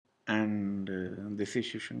And this is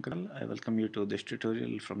Shankar. I welcome you to this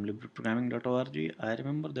tutorial from libraprogramming.org. I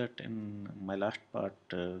remember that in my last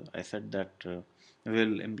part I said that we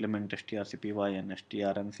will implement strcpy and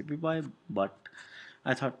strncpy, but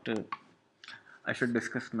I thought I should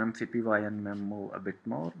discuss memcpy and memmove a bit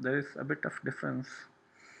more. There is a bit of difference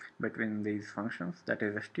between these functions, that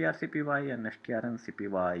is strcpy and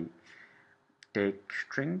strncpy take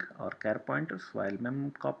string or char pointers, while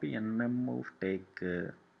memcpy and memmove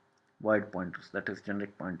take void pointers, that is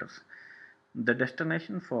generic pointers. The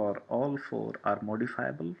destination for all four are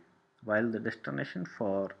modifiable, while the destination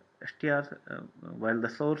for while the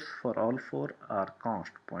source for all four are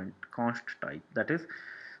const type. That is,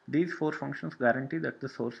 these four functions guarantee that the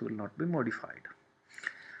source will not be modified.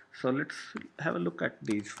 So let's have a look at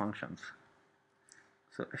these functions.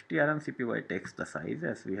 So strncpy takes the size,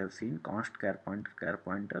 as we have seen, const char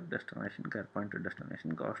pointer, destination char pointer,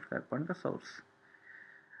 destination, const char pointer, source.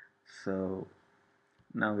 So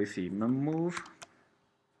now we see memmove.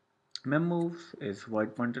 Memmove is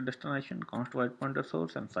void pointer destination, const void pointer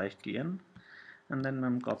source, and size tn. And then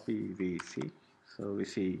memcpy we see. So we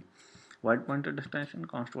see void pointer destination,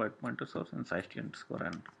 const void pointer source, and size t underscore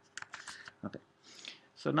n. Okay.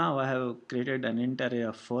 So now I have created an int array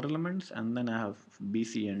of 4 elements, and then I have B,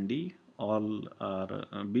 C, and D. All are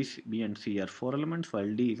B and C are 4 elements,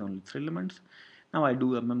 while D is only 3 elements. Now I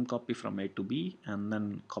do a memcopy from A to B, and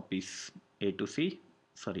then copies A to C.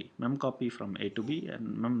 Sorry, memcopy from A to B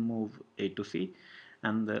and memmove A to C,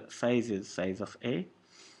 and the size is size of A.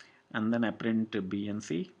 And then I print B and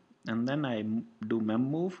C, and then I do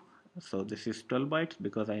memmove. So this is 12 bytes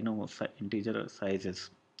because I know integer size is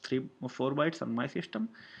 3 or 4 bytes on my system,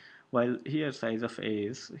 while here size of A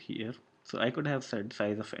is here. So I could have said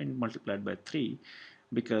size of int multiplied by 3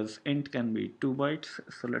 because int can be 2 bytes.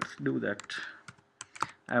 So let's do that.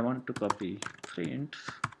 I want to copy 3 ints,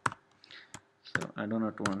 so I do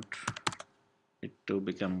not want it to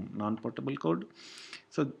become non-portable code.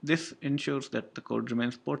 So this ensures that the code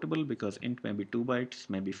remains portable because int may be 2 bytes,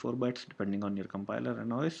 maybe 4 bytes depending on your compiler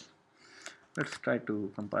and OS. Let's try to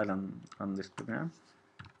compile on this program.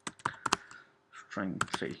 String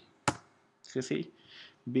 3. So you see,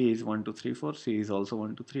 B is 1, 2, 3, 4, C is also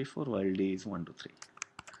 1, 2, 3, 4, while D is 1, 2, 3.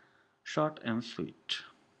 Short and sweet.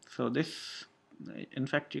 So this, in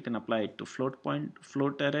fact, you can apply it to float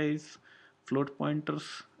arrays, float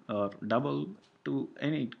pointers, or double, to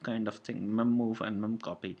any kind of thing, memmove and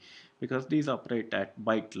memcopy, because these operate at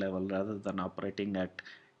byte level rather than operating at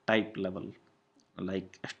type level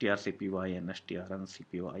like strcpy and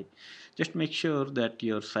strncpy. Just make sure that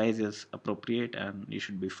your size is appropriate and you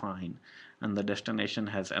should be fine, and the destination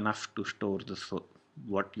has enough to store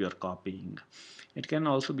what you are copying. It can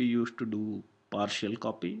also be used to do partial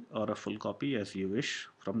copy or a full copy as you wish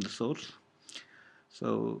from the source.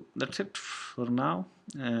 So that's it for now.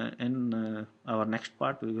 In our next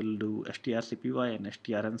part we will do strcpy and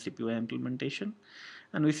strncpy implementation,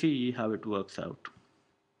 and we see how it works out.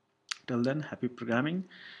 Till then, happy programming,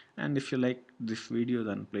 and if you like this video,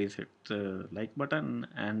 then please hit the like button,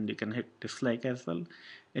 and you can hit dislike as well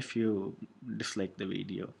if you dislike the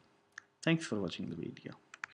video. Thanks for watching the video.